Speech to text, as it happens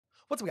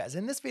What's up, guys?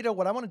 In this video,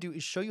 what I want to do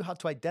is show you how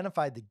to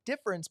identify the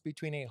difference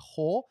between a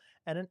whole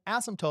and an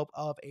asymptote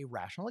of a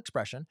rational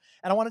expression.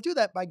 And I want to do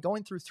that by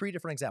going through three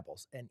different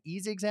examples: an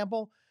easy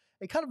example,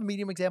 a kind of a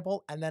medium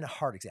example, and then a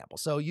hard example.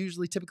 So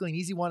usually, typically an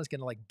easy one is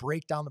going to like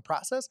break down the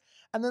process.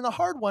 And then the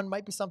hard one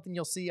might be something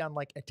you'll see on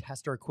like a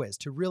test or a quiz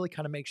to really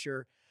kind of make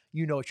sure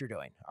you know what you're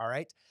doing. All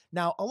right.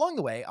 Now, along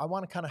the way, I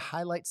want to kind of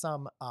highlight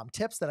some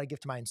tips that I give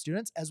to my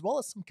students, as well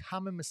as some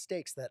common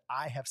mistakes that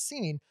I have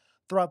seen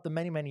throughout the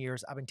many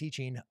years I've been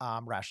teaching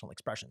rational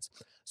expressions.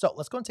 So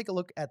let's go and take a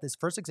look at this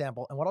first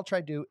example. And what I'll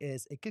try to do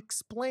is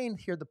explain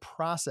here the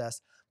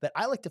process that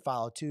I like to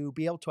follow to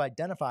be able to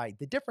identify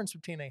the difference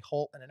between a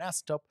whole and an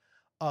asymptote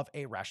of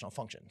a rational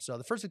function. So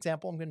the first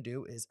example I'm going to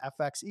do is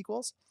fx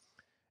equals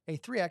a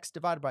 3x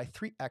divided by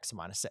 3x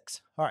minus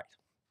 6. All right.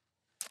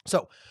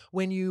 So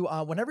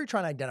whenever you're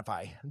trying to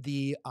identify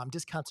the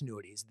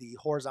discontinuities, the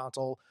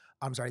vertical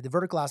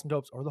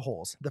asymptotes or the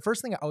wholes, the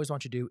first thing I always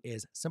want you to do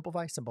is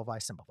simplify.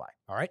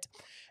 All right.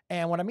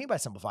 And what I mean by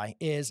simplify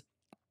is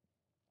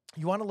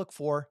you want to look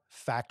for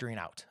factoring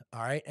out.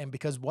 All right. And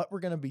because what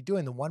we're going to be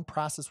doing, the one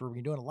process we're going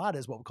to be doing a lot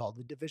is what we call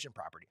the division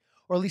property,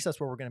 or at least that's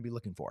what we're going to be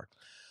looking for.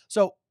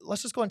 So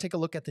let's just go and take a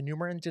look at the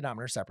numerator and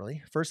denominator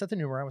separately. First at the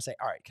numerator, I'm going to say,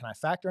 all right, can I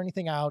factor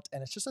anything out?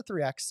 And it's just a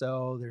 3x,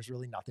 so there's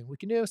really nothing we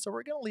can do. So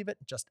we're going to leave it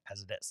just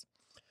as it is.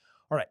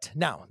 All right.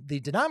 Now, the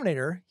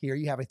denominator here,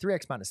 you have a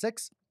 3x minus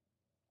 6.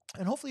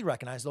 And hopefully you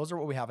recognize those are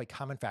what we have a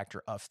common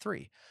factor of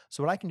 3.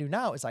 So what I can do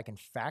now is I can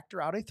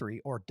factor out a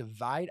 3 or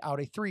divide out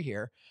a 3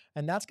 here.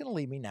 And that's going to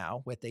leave me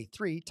now with a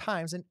 3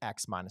 times an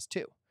x minus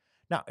 2.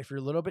 Now, if you're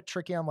a little bit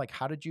tricky on like,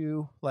 how did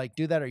you like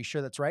do that? Are you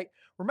sure that's right?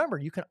 Remember,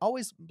 you can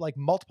always like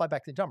multiply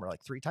back the number.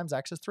 Like 3 times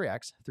x is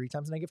 3x, 3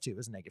 times negative 2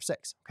 is negative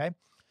 6, okay?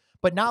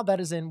 But now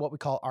that is in what we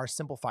call our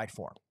simplified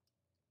form.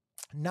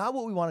 Now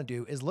what we want to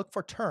do is look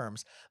for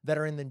terms that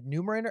are in the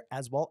numerator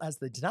as well as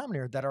the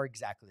denominator that are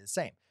exactly the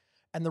same.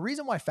 And the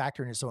reason why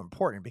factoring is so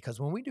important, because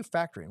when we do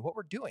factoring, what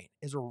we're doing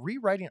is we're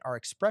rewriting our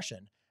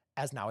expression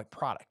as now a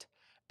product.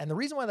 And the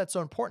reason why that's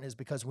so important is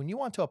because when you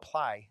want to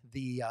apply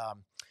the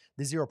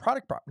zero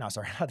product,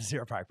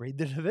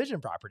 the division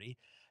property,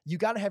 you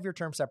got to have your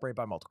terms separated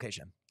by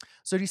multiplication.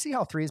 So do you see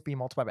how 3 is being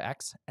multiplied by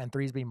x and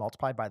 3 is being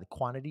multiplied by the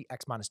quantity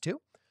x minus 2?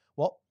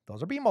 Well,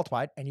 those are being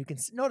multiplied, and you can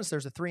notice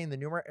there's a 3 in the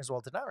numerator as well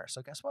as the denominator.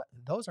 So guess what?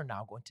 Those are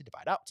now going to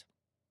divide out.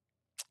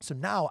 So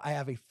now I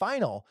have a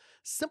final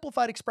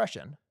simplified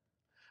expression,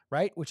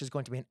 right, which is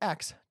going to be an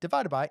x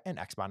divided by an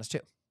x minus 2.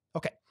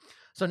 Okay,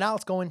 so now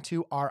let's go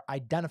into our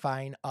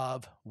identifying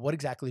of what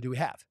exactly do we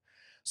have.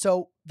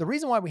 So the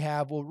reason why we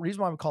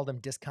call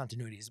them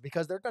discontinuities is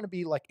because they're going to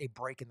be like a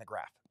break in the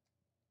graph.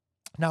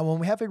 Now, when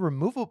we have a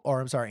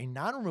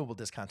non-removable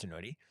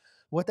discontinuity,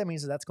 what that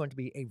means is that's going to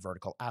be a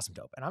vertical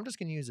asymptote. And I'm just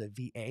going to use a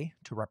VA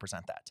to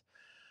represent that.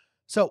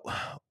 So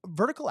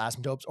vertical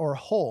asymptotes or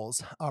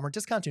wholes or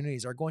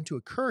discontinuities are going to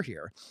occur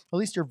here. At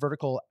least your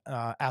vertical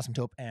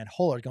asymptote and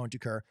whole are going to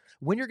occur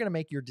when you're going to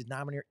make your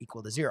denominator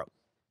equal to 0.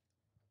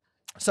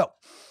 So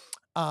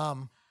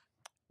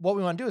what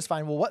we want to do is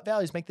find, well, what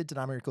values make the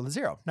denominator equal to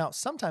 0? Now,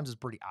 sometimes it's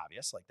pretty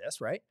obvious like this,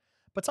 right?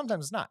 But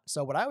sometimes it's not.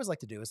 So what I always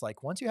like to do is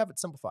like, once you have it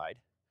simplified,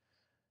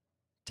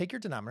 take your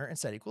denominator and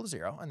set equal to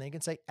 0, and then you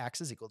can say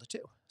x is equal to 2.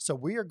 So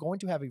we are going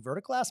to have a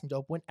vertical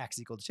asymptote when x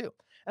is equal to 2.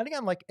 And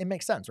again, like it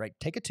makes sense, right?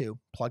 Take a 2,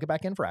 plug it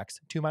back in for x.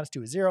 2 minus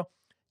 2 is 0.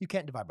 You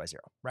can't divide by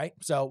 0, right?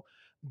 So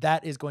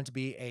that is going to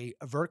be a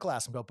vertical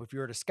asymptote. But if you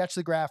were to sketch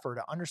the graph or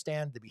to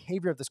understand the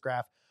behavior of this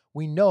graph,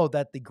 we know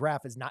that the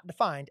graph is not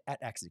defined at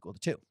x is equal to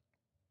 2.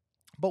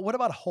 But what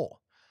about a whole?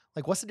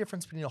 Like, what's the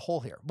difference between a whole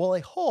here? Well,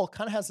 a whole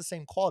kind of has the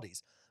same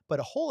qualities, but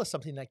a whole is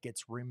something that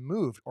gets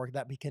removed or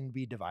that can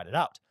be divided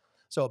out.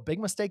 So a big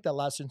mistake that a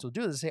lot of students will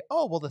do is say,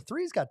 oh, well, the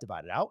 3's got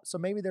divided out, so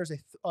maybe there's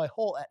a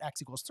whole at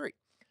x equals 3.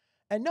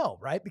 And no,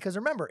 right? Because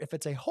remember, if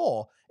it's a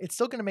whole, it's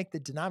still going to make the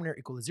denominator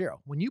equal to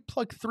 0. When you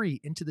plug 3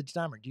 into the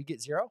denominator, do you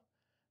get 0?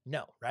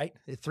 No, right?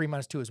 3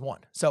 minus 2 is 1.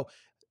 So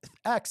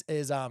x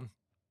is,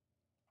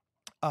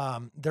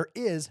 there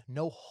is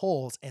no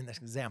wholes in this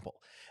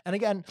example. And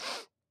again,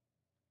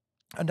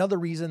 another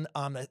reason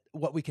that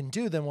what we can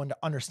do then when to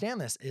understand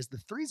this is the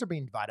 3's are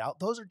being divided out.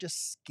 Those are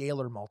just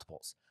scalar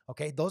multiples.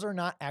 Okay, those are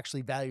not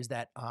actually values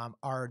that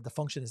the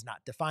function is not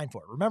defined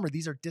for. Remember,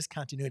 these are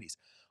discontinuities.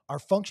 Our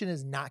function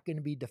is not going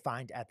to be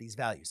defined at these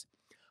values.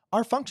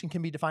 Our function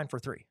can be defined for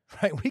 3,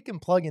 right? We can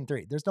plug in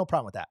 3. There's no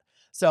problem with that.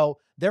 So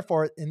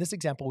therefore, in this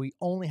example, we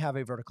only have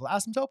a vertical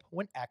asymptote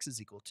when x is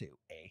equal to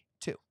a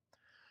 2.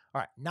 All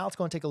right, now let's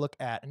go and take a look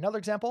at another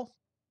example.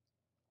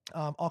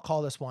 I'll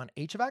call this one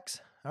h of x.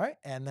 All right,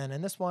 and then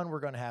in this one, we're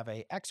going to have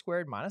a x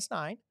squared minus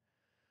 9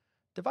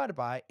 divided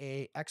by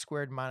a x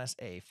squared minus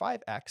a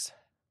 5x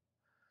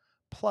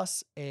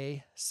plus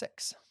a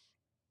 6.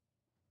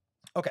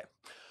 Okay,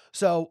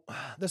 so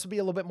this would be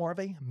a little bit more of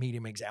a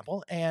medium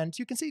example, and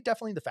you can see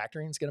definitely the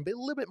factoring is going to be a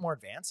little bit more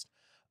advanced.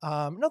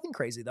 Nothing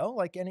crazy though.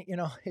 Like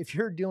if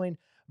you're doing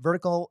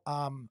vertical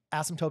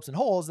asymptotes and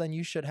wholes, then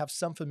you should have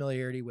some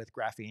familiarity with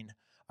factoring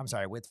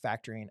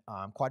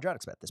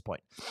quadratics at this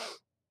point.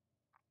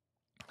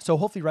 So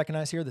hopefully you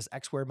recognize here this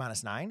x squared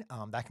minus 9.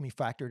 That can be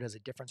factored as a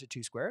difference of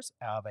two squares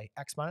of a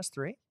x minus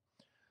 3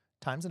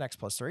 times an x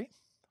plus 3.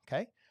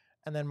 Okay.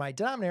 And then my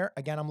denominator,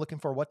 again, I'm looking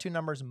for what two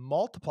numbers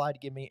multiply to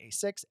give me a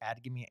 6, add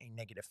to give me a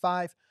negative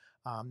 5.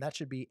 That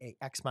should be a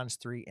x minus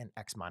 3 and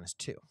x minus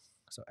 2.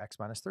 So x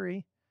minus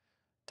 3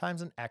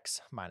 times an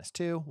x minus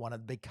 2. One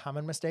of the big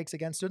common mistakes,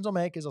 again, students will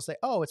make is they'll say,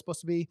 oh, it's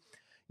supposed to be,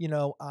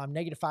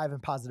 negative 5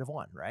 and positive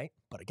 1, right?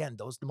 But again,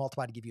 those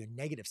multiply to give you a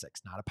negative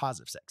 6, not a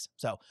positive 6.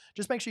 So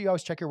just make sure you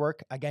always check your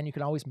work. Again, you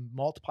can always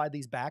multiply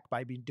these back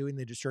by doing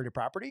the distributive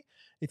property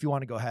if you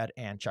want to go ahead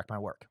and check my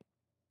work.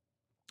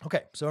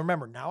 Okay, so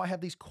remember, now I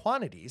have these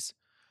quantities,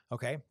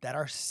 okay, that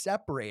are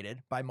separated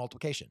by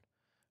multiplication.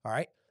 All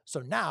right, so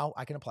now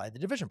I can apply the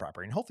division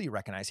property. And hopefully you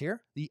recognize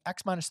here, the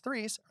x minus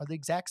 3s are the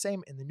exact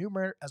same in the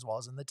numerator as well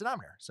as in the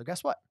denominator. So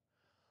guess what?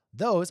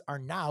 Those are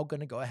now going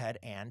to go ahead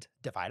and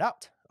divide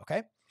out,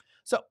 okay?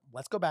 So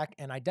let's go back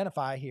and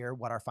identify here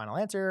what our final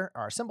answer,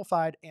 our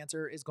simplified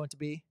answer is going to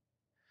be.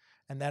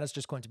 And that is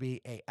just going to be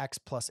a x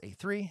plus a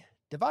 3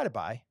 divided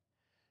by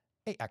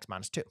a x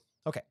minus 2.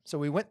 Okay, so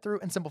we went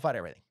through and simplified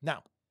everything.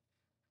 Now,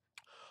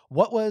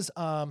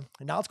 now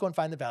let's go and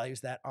find the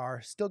values that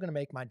are still going to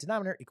make my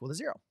denominator equal to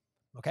 0.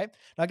 Okay,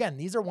 now again,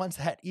 these are ones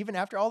that even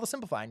after all the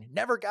simplifying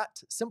never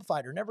got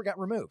simplified or never got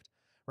removed,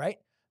 right?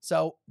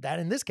 So that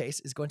in this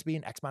case is going to be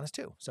an x minus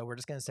 2. So we're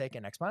just going to take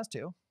an x minus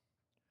 2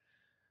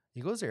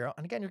 equals 0.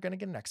 And again, you're going to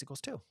get an x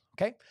equals 2.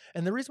 Okay.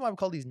 And the reason why we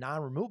call these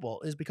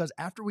non-removable is because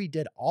after we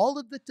did all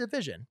of the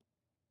division,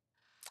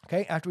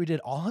 okay, after we did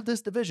all of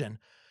this division,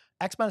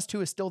 x minus 2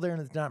 is still there in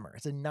the denominator.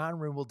 It's a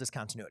non-removable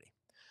discontinuity.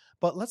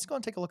 But let's go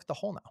and take a look at the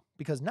whole now,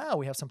 because now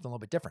we have something a little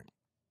bit different.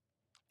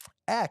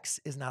 X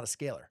is not a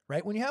scalar,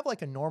 right? When you have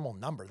like a normal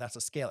number, that's a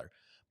scalar.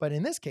 But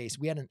in this case,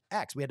 we had an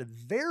x, we had a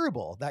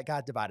variable that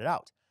got divided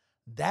out.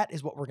 That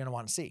is what we're going to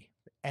want to see.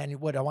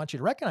 And what I want you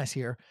to recognize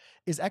here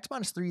is x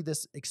minus 3,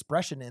 this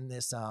expression in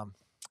this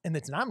in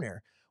the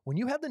denominator. When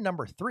you have the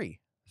number 3,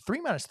 3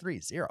 minus 3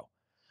 is 0.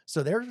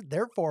 So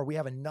therefore, we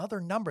have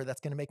another number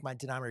that's going to make my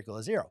denominator equal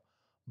to 0.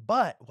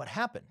 But what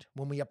happened?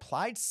 When we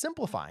applied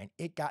simplifying,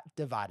 it got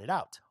divided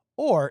out.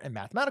 Or in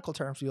mathematical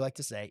terms, we like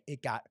to say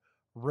it got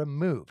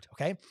removed,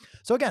 okay?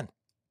 So again,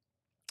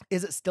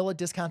 is it still a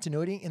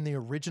discontinuity in the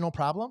original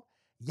problem?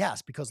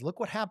 Yes, because look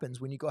what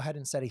happens when you go ahead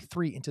and set a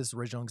 3 into this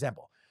original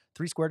example.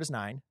 3 squared is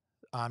 9.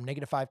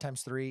 Negative 5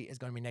 times 3 is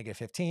going to be negative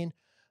 15.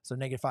 So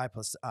negative 5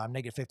 plus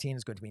negative 15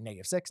 is going to be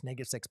negative 6.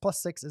 Negative 6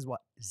 plus 6 is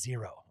what?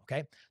 0,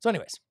 okay? So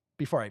anyways,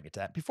 before I get to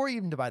that, before you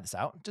even divide this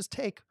out, just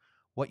take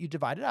what you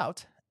divided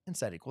out and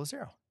set equal to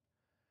 0.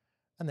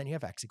 And then you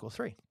have x equals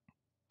 3.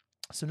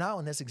 So now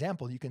in this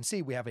example, you can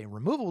see we have a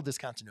removable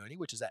discontinuity,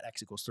 which is at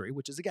x equals 3,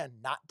 which is, again,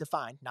 not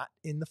defined, not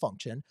in the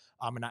function,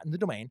 and not in the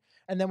domain.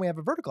 And then we have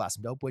a vertical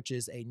asymptote, which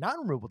is a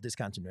non-removable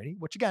discontinuity,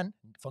 which, again,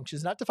 function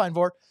is not defined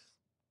for,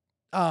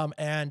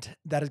 and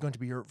that is going to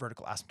be your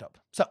vertical asymptote.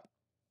 So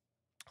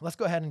let's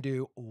go ahead and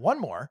do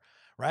one more,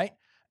 right?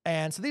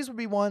 And so these would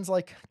be ones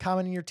like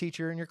common in your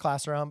teacher in your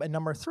classroom. And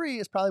number 3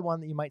 is probably one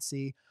that you might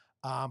see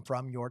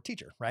from your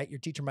teacher, right? Your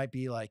teacher might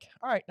be like,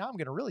 all right, now I'm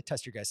going to really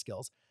test your guys'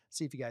 skills.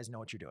 See if you guys know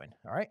what you're doing.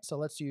 All right, so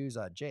let's use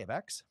j of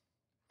x.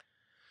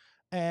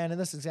 And in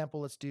this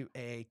example, let's do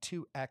a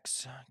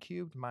 2x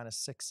cubed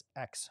minus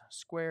 6x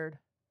squared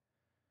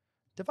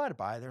divided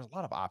by, there's a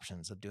lot of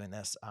options of doing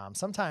this.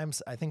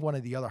 Sometimes I think one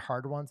of the other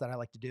hard ones that I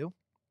like to do,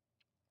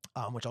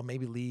 which I'll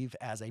maybe leave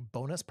as a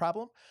bonus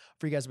problem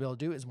for you guys to be able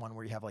to do, is one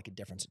where you have like a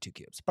difference of 2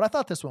 cubes. But I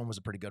thought this one was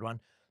a pretty good one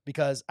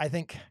because I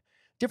think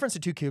difference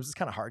of 2 cubes is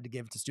kind of hard to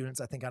give to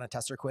students, I think, on a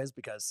test or quiz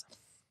because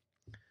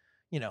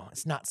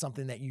it's not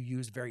something that you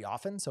use very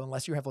often. So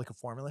unless you have like a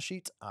formula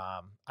sheet,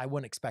 I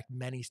wouldn't expect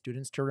many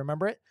students to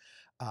remember it,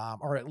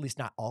 or at least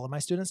not all of my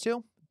students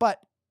do. But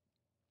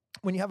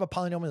when you have a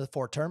polynomial with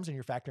 4 terms and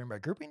you're factoring by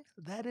grouping,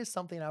 that is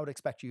something I would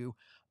expect you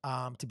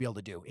to be able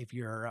to do if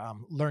you're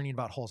learning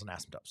about wholes and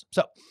asymptotes.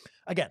 So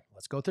again,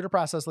 let's go through the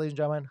process, ladies and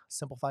gentlemen.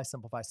 Simplify,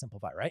 simplify,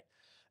 simplify, right?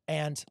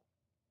 And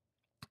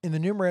in the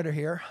numerator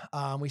here,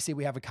 we see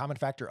we have a common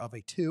factor of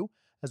a 2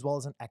 as well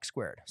as an x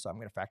squared. So I'm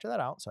going to factor that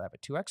out. So I have a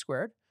 2x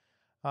squared.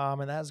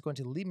 And that is going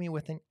to leave me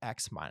with an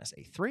x minus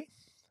a 3.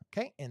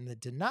 Okay, in the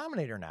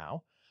denominator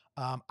now,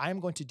 I'm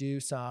going to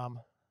do some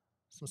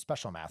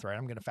special math, right?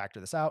 I'm going to factor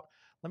this out.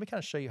 Let me kind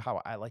of show you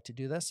how I like to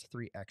do this.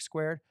 3x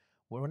squared.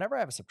 Whenever I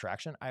have a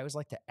subtraction, I always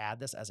like to add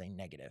this as a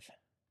negative.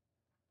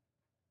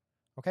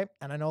 Okay,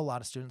 and I know a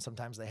lot of students,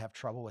 sometimes they have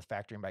trouble with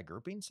factoring by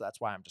grouping, so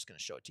that's why I'm just going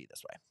to show it to you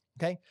this way.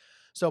 Okay,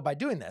 so by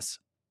doing this,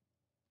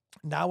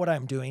 now what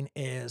I'm doing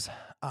is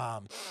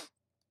I'm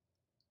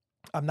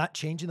not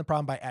changing the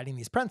problem by adding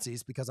these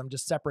parentheses because I'm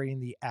just separating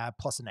the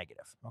plus a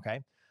negative, okay?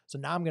 So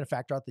now I'm going to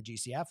factor out the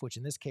GCF, which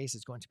in this case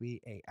is going to be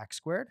a x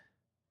squared.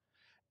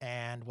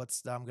 And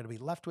what's I'm going to be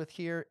left with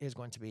here is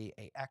going to be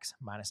a x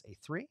minus a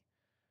 3,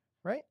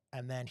 right?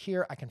 And then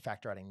here I can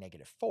factor out a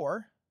negative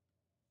 4.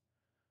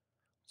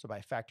 So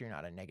by factoring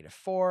out a negative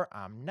 4,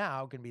 I'm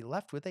now going to be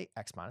left with a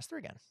x minus 3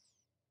 again.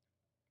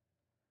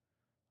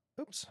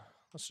 Oops,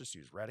 let's just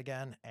use red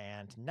again.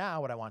 And now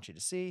what I want you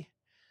to see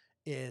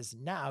is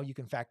now you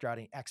can factor out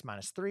an x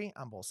minus 3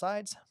 on both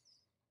sides.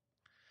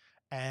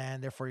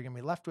 And therefore, you're going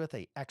to be left with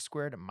a x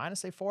squared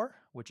minus a 4,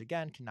 which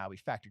again can now be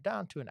factored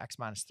down to an x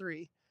minus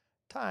 3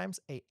 times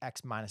a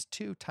x minus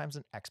 2 times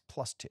an x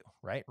plus 2,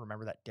 right?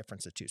 Remember that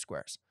difference of two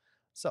squares.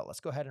 So let's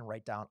go ahead and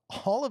write down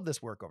all of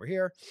this work over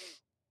here.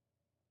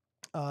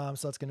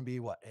 So it's going to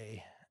be what?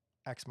 A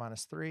x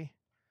minus 3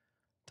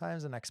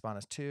 times an x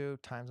minus 2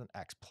 times an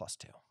x plus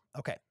 2.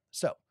 Okay,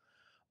 so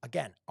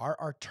again, are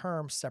our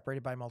terms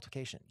separated by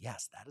multiplication?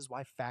 Yes, that is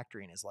why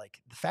factoring is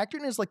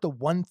like the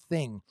one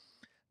thing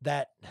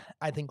that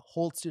I think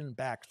holds students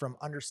back from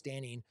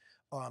understanding,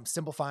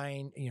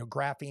 simplifying,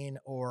 graphing,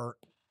 or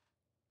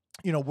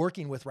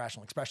working with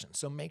rational expressions.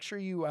 So make sure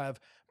you have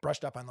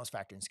brushed up on those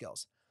factoring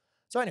skills.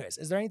 So anyways,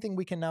 is there anything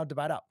we can now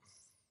divide up?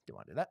 Do you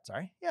want to do that?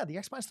 Sorry. Yeah, the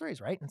x minus 3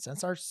 is right. And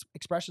since our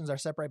expressions are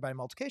separated by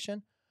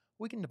multiplication,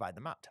 we can divide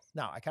them out.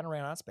 Now, I kind of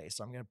ran out of space,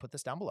 so I'm going to put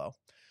this down below.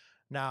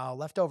 Now,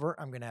 left over,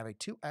 I'm going to have a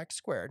 2x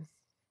squared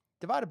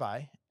divided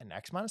by an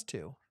x minus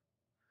 2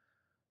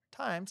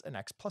 times an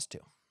x plus 2.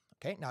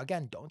 Okay, now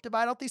again, don't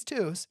divide out these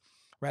 2's,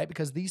 right?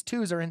 Because these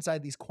 2's are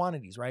inside these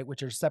quantities, right?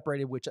 Which are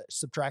separated with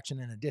subtraction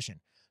and addition.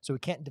 So we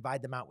can't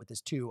divide them out with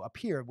this 2 up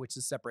here, which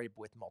is separated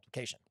with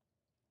multiplication.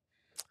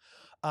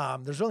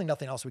 There's really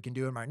nothing else we can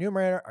do in our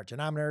numerator. Our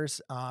denominators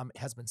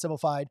has been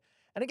simplified.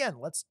 And again,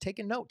 let's take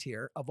a note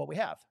here of what we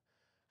have.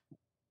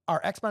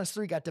 Our x minus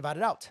 3 got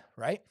divided out,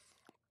 right?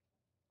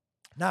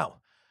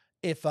 Now,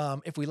 if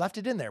we left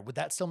it in there, would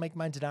that still make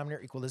my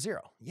denominator equal to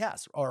 0?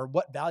 Yes. Or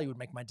what value would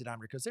make my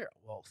denominator equal to 0?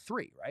 Well,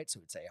 3, right? So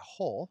we'd say a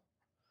whole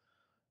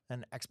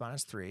and x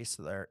minus 3,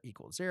 so they're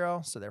equal to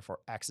 0. So therefore,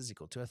 x is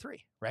equal to a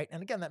 3, right?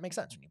 And again, that makes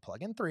sense. When you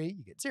plug in 3,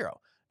 you get 0.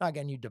 Now,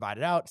 again, you divide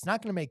it out. It's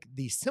not going to make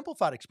the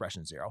simplified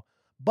expression 0,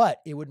 but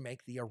it would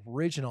make the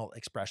original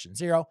expression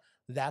 0.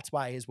 That's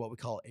why it is what we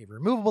call a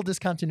removable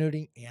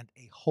discontinuity and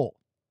a whole.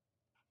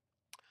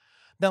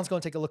 Now let's go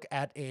and take a look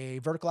at a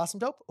vertical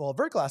asymptote. Well,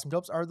 vertical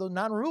asymptotes are the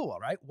non-removable,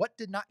 right? What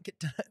did not get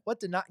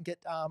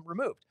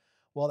removed?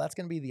 Well, that's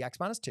going to be the x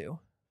minus 2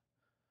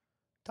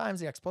 times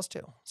the x plus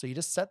 2. So you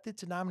just set the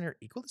denominator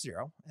equal to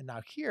 0. And now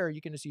here you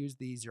can just use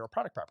the zero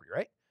product property,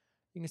 right?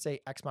 You can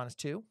say x minus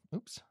 2,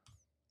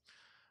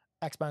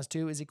 x minus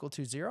 2 is equal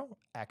to 0.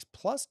 X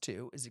plus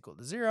 2 is equal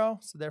to 0.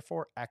 So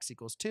therefore, x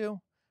equals 2.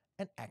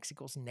 And x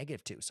equals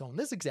negative 2. So in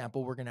this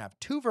example, we're going to have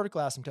 2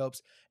 vertical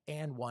asymptotes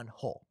and 1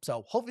 whole.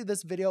 So hopefully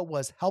this video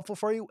was helpful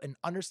for you in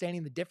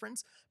understanding the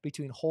difference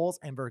between wholes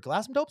and vertical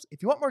asymptotes.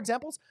 If you want more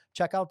examples,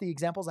 check out the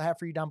examples I have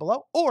for you down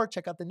below, or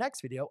check out the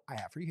next video I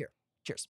have for you here. Cheers.